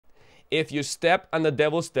if you step on the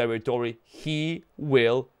devil's territory, he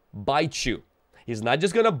will bite you. He's not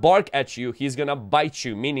just going to bark at you, he's going to bite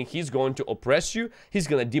you, meaning he's going to oppress you, he's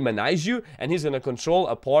going to demonize you, and he's going to control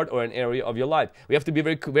a part or an area of your life. We have to be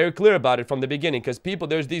very clear about it from the beginning, because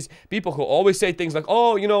there's these people who always say things like,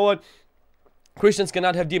 oh, you know what, Christians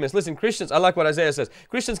cannot have demons. Listen, Christians, I like what Isaiah says,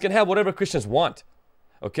 Christians can have whatever Christians want,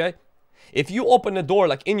 okay? If you open the door,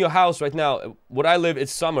 like in your house right now, where I live,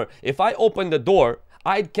 it's summer. If I open the door,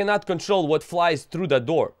 I cannot control what flies through that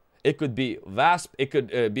door. It could be wasp, it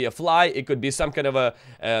could be a fly, it could be some kind of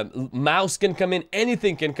a mouse can come in,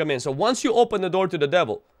 anything can come in. So once you open the door to the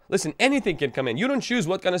devil, listen, anything can come in. You don't choose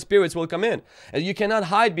what kind of spirits will come in. And you cannot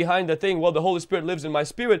hide behind the thing, well, the Holy Spirit lives in my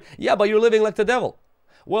spirit. Yeah, but you're living like the devil.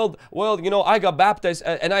 Well, you know, I got baptized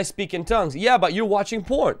and I speak in tongues. Yeah, but you're watching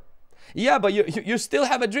porn. Yeah, but you still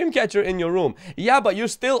have a dream catcher in your room. Yeah, but you're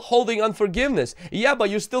still holding unforgiveness. Yeah, but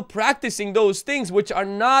you're still practicing those things which are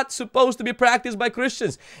not supposed to be practiced by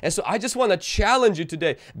Christians. And so I just want to challenge you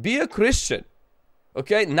today. Be a Christian.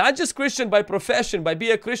 Okay, not just Christian by profession, but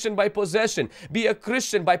be a Christian by possession. Be a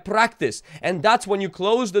Christian by practice. And that's when you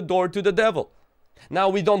close the door to the devil. Now,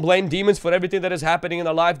 we don't blame demons for everything that is happening in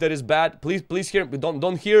our life that is bad. Please hear,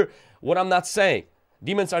 don't hear what I'm not saying.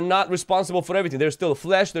 Demons are not responsible for everything. They're still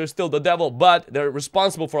flesh, they're still the devil, but they're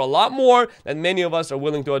responsible for a lot more than many of us are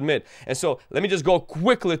willing to admit. And so, let me just go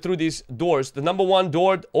quickly through these doors. The number one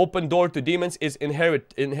door, open door to demons is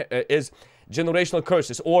generational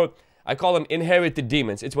curses, or I call them inherited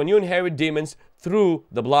demons. It's when you inherit demons through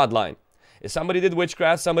the bloodline. If somebody did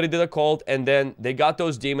witchcraft, somebody did occult, and then they got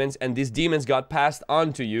those demons, and these demons got passed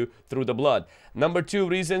on to you through the blood. Number two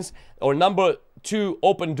reasons, or number two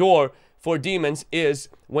open door for demons is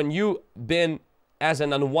when you've been as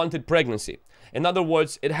an unwanted pregnancy. In other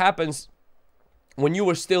words, it happens when you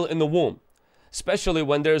were still in the womb, especially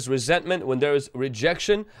when there's resentment, when there's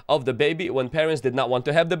rejection of the baby, when parents did not want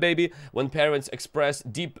to have the baby, when parents express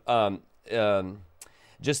deep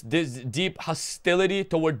just this deep hostility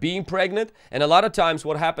toward being pregnant. And a lot of times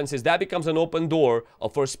what happens is that becomes an open door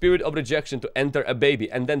for a spirit of rejection to enter a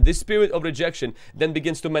baby. And then this spirit of rejection then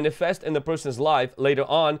begins to manifest in the person's life later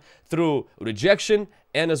on through rejection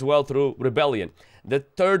and as well through rebellion. The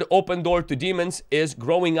third open door to demons is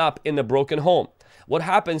growing up in a broken home. What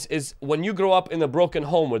happens is when you grow up in a broken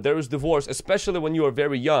home where there is divorce, especially when you are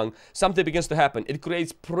very young, something begins to happen. It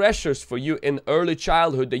creates pressures for you in early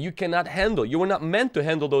childhood that you cannot handle. You were not meant to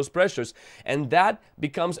handle those pressures. And that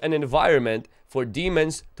becomes an environment for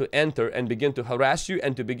demons to enter and begin to harass you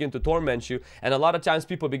and to begin to torment you. And a lot of times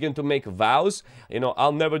people begin to make vows, you know,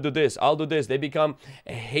 I'll never do this, I'll do this. They become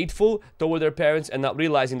hateful toward their parents and not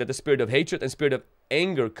realizing that the spirit of hatred and spirit of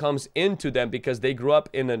anger comes into them because they grew up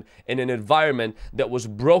in an environment that was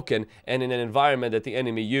broken and in an environment that the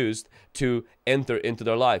enemy used to enter into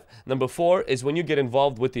their life. Number four is when you get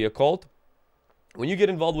involved with the occult. When you get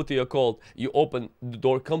involved with the occult, you open the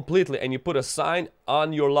door completely and you put a sign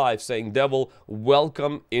on your life saying, devil,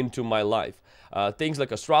 welcome into my life. Things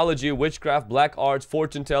like astrology, witchcraft, black arts,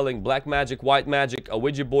 fortune telling, black magic, white magic, a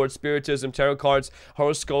Ouija board, spiritism, tarot cards,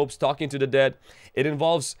 horoscopes, talking to the dead. It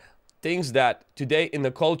involves things that today in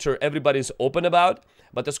the culture everybody's open about,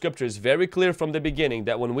 but the scripture is very clear from the beginning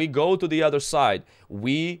that when we go to the other side,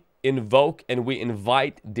 we invoke and we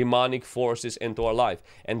invite demonic forces into our life.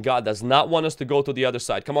 And God does not want us to go to the other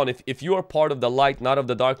side. Come on, if you are part of the light, not of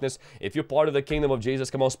the darkness, if you're part of the kingdom of Jesus,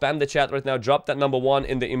 come on, spam the chat right now, drop that number one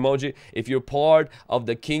in the emoji. If you're part of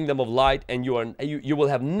the kingdom of light and you will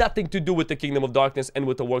have nothing to do with the kingdom of darkness and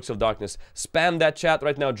with the works of darkness, spam that chat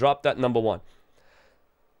right now, drop that number one.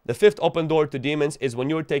 The fifth open door to demons is when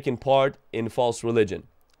you're taking part in false religion.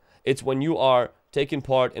 It's when you are taking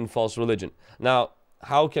part in false religion. Now,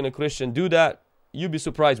 how can a Christian do that? You'd be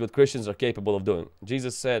surprised what Christians are capable of doing.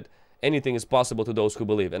 Jesus said, anything is possible to those who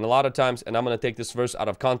believe. And a lot of times, and I'm going to take this verse out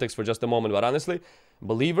of context for just a moment, but honestly,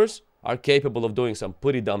 believers are capable of doing some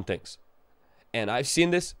pretty dumb things. And I've seen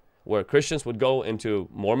this where Christians would go into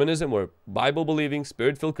Mormonism, where Bible-believing,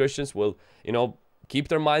 Spirit-filled Christians will, you know, keep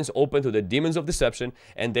their minds open to the demons of deception,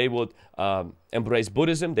 and they would embrace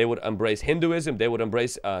Buddhism, they would embrace Hinduism, they would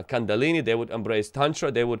embrace Kundalini, they would embrace Tantra,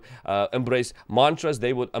 they would embrace mantras,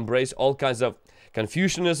 they would embrace all kinds of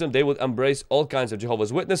Confucianism, they would embrace all kinds of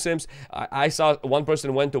Jehovah's Witnesses. I saw one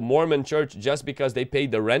person went to Mormon church just because they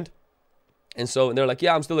paid the rent. And so they're like,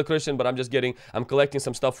 yeah, I'm still a Christian, but I'm collecting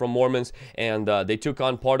some stuff from Mormons, and they took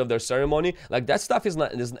on part of their ceremony. Like, that stuff is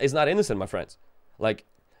not innocent, my friends. Like,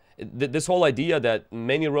 this whole idea that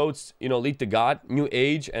many roads, you know, lead to God, New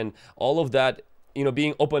Age, and all of that, you know,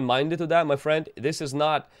 being open-minded to that, my friend, this is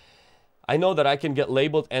not, I know that I can get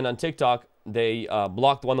labeled, and on TikTok, they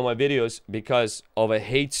blocked one of my videos because of a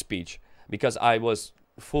hate speech. because I was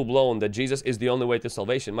full-blown that Jesus is the only way to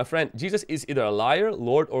salvation. My friend, Jesus is either a liar,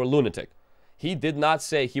 Lord, or a lunatic. He did not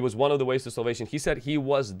say he was one of the ways to salvation. He said he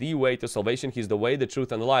was the way to salvation. He's the way, the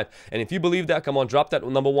truth, and the life. And if you believe that, come on, drop that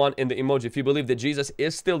number 1 in the emoji. If you believe that Jesus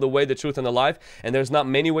is still the way, the truth, and the life, and there's not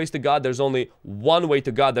many ways to God, there's only one way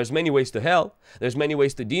to God. There's many ways to hell. There's many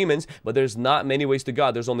ways to demons, but there's not many ways to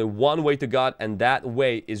God. There's only one way to God, and that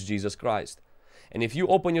way is Jesus Christ. And if you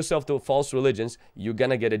open yourself to false religions, you're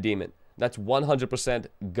going to get a demon. That's 100%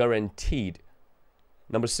 guaranteed.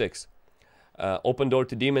 Number 6. Open door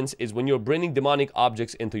to demons is when you're bringing demonic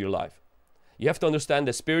objects into your life. You have to understand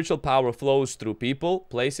that spiritual power flows through people,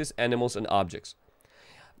 places, animals, and objects.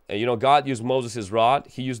 You know, God used Moses' rod.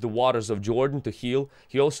 He used the waters of Jordan to heal.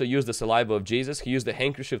 He also used the saliva of Jesus. He used the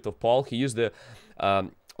handkerchief of Paul. He used the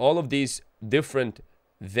all of these different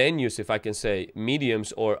venues, if I can say,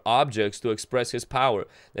 mediums or objects to express his power.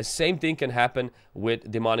 The same thing can happen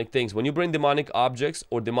with demonic things. When you bring demonic objects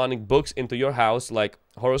or demonic books into your house, like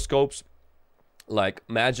horoscopes, like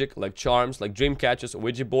magic, like charms, like dream catchers,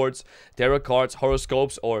 Ouija boards, tarot cards,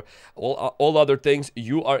 horoscopes, or all other things,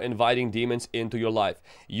 you are inviting demons into your life.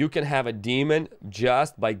 You can have a demon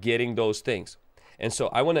just by getting those things. And so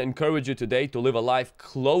I want to encourage you today to live a life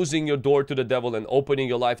closing your door to the devil and opening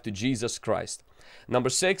your life to Jesus Christ. Number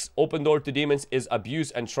 6, open door to demons is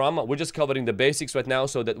abuse and trauma. We're just covering the basics right now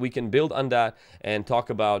so that we can build on that and talk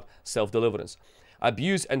about self-deliverance.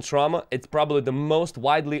 Abuse and trauma, it's probably the most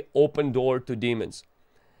widely open door to demons,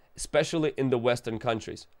 especially in the Western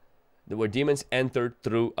countries, where demons entered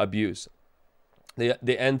through abuse.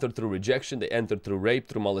 They entered through rejection, they entered through rape,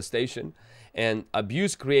 through molestation, and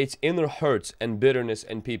abuse creates inner hurts and bitterness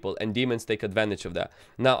in people, and demons take advantage of that.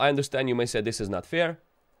 Now, I understand you may say this is not fair,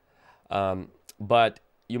 but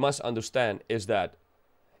you must understand is that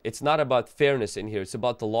it's not about fairness in here, it's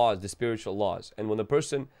about the laws, the spiritual laws. And when a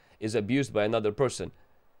person is abused by another person,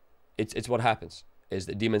 it's what happens, is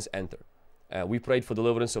the demons enter. We prayed for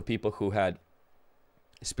deliverance of people who had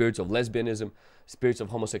spirits of lesbianism, spirits of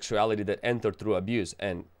homosexuality that entered through abuse.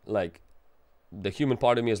 And like, the human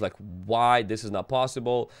part of me is like, why this is not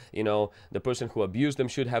possible? You know, the person who abused them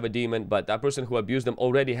should have a demon, but that person who abused them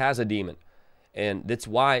already has a demon. And that's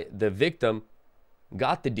why the victim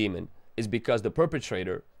got the demon, is because the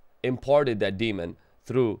perpetrator imparted that demon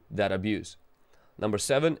through that abuse. Number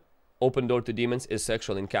 7, open door to demons is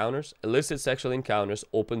sexual encounters. Illicit sexual encounters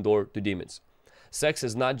open door to demons. Sex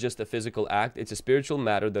is not just a physical act, it's a spiritual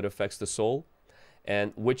matter that affects the soul,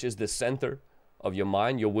 and which is the center of your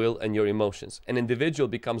mind, your will, and your emotions. An individual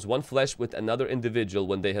becomes one flesh with another individual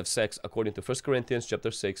when they have sex, according to 1 Corinthians chapter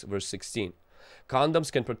 6, verse 16.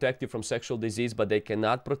 Condoms can protect you from sexual disease, but they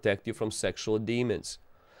cannot protect you from sexual demons.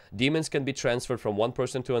 Demons can be transferred from one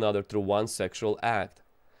person to another through one sexual act.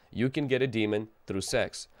 You can get a demon through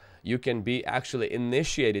sex. You can be actually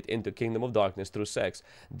initiated into kingdom of darkness through sex.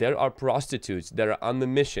 There are prostitutes that are on the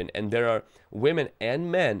mission, and there are women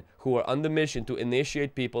and men who are on the mission to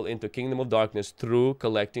initiate people into kingdom of darkness through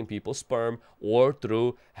collecting people's sperm or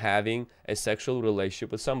through having a sexual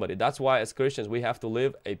relationship with somebody. That's why as Christians we have to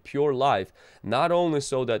live a pure life, not only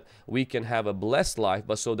so that we can have a blessed life,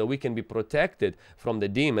 but so that we can be protected from the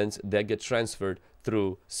demons that get transferred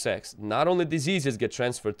through sex. Not only diseases get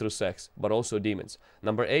transferred through sex, but also demons.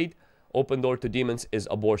 Number 8, open door to demons is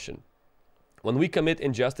abortion. When we commit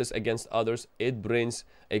injustice against others, it brings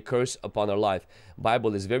a curse upon our life.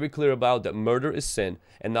 Bible is very clear about that murder is sin,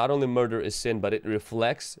 and not only murder is sin, but it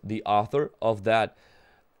reflects the author of that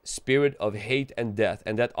spirit of hate and death,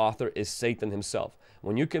 and that author is Satan himself.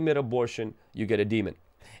 When you commit abortion, you get a demon.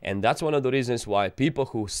 And that's one of the reasons why people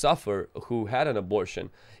who suffer, who had an abortion,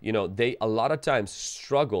 you know, they a lot of times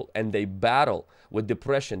struggle and they battle with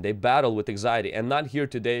depression, they battle with anxiety. I'm not here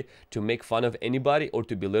today to make fun of anybody or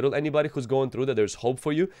to belittle anybody who's going through that. There's hope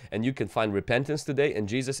for you, and you can find repentance today, and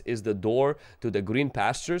Jesus is the door to the green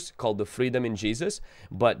pastures called the freedom in Jesus.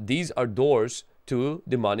 But these are doors to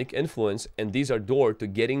demonic influence, and these are doors to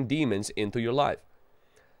getting demons into your life.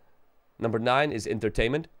 Number 9 is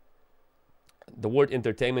entertainment. The word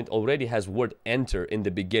entertainment already has word enter in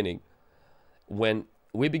the beginning. When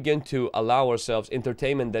we begin to allow ourselves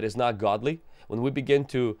entertainment that is not godly, when we begin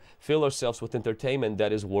to fill ourselves with entertainment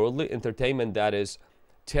that is worldly, entertainment that is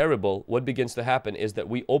terrible, what begins to happen is that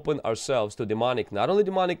we open ourselves to demonic, not only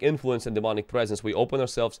demonic influence and demonic presence, we open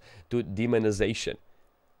ourselves to demonization.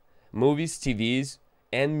 Movies, TVs,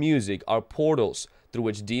 and music are portals through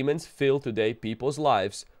which demons fill today people's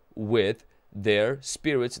lives with their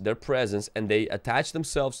spirits, their presence, and they attach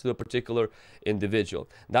themselves to a particular individual.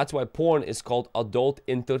 That's why porn is called adult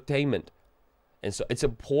entertainment. And so it's a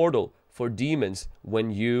portal for demons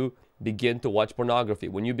when you begin to watch pornography,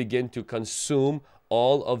 when you begin to consume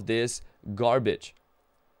all of this garbage.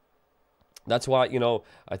 That's why, you know,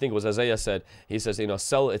 I think it was Isaiah said, he says, you know,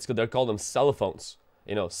 they're called them cell phones.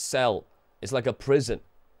 You know, cell. It's like a prison.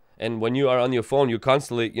 And when you are on your phone, you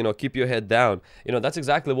constantly, you know, keep your head down. You know, that's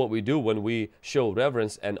exactly what we do when we show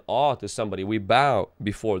reverence and awe to somebody. We bow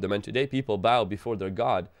before them. And today people bow before their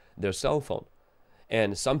God, their cell phone.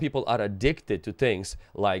 And some people are addicted to things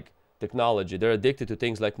like technology. They're addicted to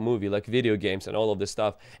things like movie, like video games and all of this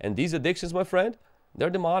stuff. And these addictions, my friend, they're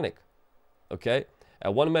demonic. Okay?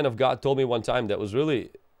 One man of God told me one time that was really,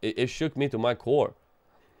 it shook me to my core.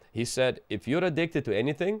 He said, if you're addicted to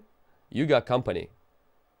anything, you got company.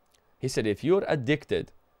 He said, if you're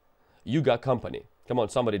addicted, you got company. Come on,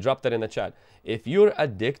 somebody drop that in the chat. If you're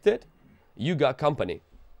addicted, you got company.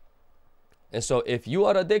 And so if you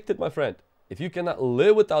are addicted, my friend, if you cannot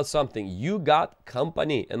live without something, you got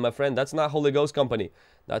company. And my friend, that's not Holy Ghost company.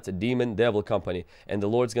 That's a demon, devil company. And the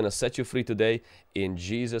Lord's going to set you free today in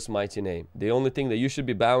Jesus' mighty name. The only thing that you should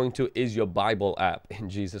be bowing to is your Bible app in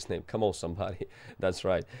Jesus' name. Come on, somebody. That's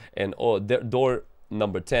right. And door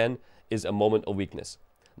number 10 is a moment of weakness.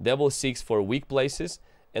 Devil seeks for weak places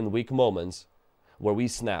and weak moments where we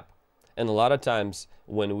snap. And a lot of times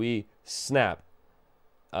when we snap,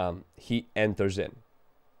 he enters in.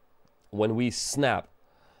 When we snap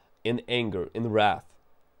in anger, in wrath,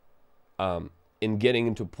 in getting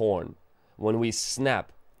into porn, when we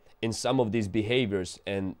snap in some of these behaviors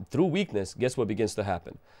and through weakness, guess what begins to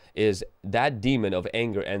happen? Is that demon of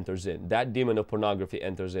anger enters in. That demon of pornography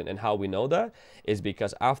enters in. And how we know that is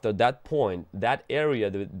because after that point, that area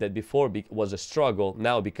that before was a struggle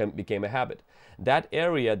now became a habit. That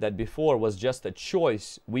area that before was just a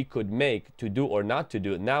choice we could make to do or not to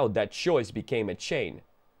do, now that choice became a chain.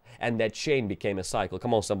 And that chain became a cycle.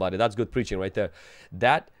 Come on, somebody. That's good preaching right there.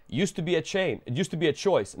 That used to be a chain. It used to be a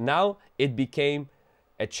choice. Now it became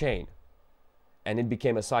a chain. And it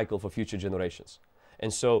became a cycle for future generations.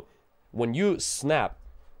 And so when you snap,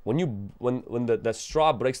 when the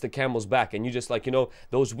straw breaks the camel's back and you just like, you know,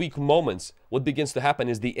 those weak moments, what begins to happen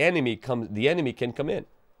is the enemy can come in.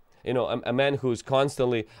 You know, a man who's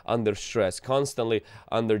constantly under stress, constantly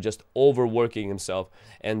under just overworking himself,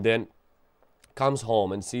 and then comes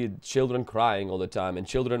home and see children crying all the time and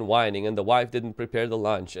children whining, and the wife didn't prepare the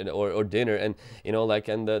lunch or dinner, and you know, like,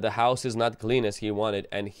 and the house is not clean as he wanted,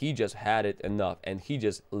 and he just had it enough and he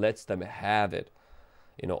just lets them have it.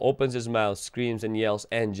 You know, opens his mouth, screams and yells,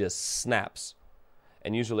 and just snaps.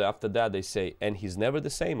 And usually after that they say, and he's never the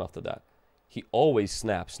same after that. He always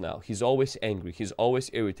snaps now. He's always angry. He's always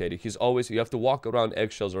irritated. You have to walk around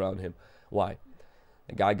eggshells around him. Why?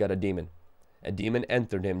 The guy got a demon. A demon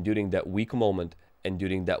entered him during that weak moment and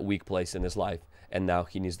during that weak place in his life. And now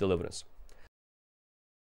he needs deliverance.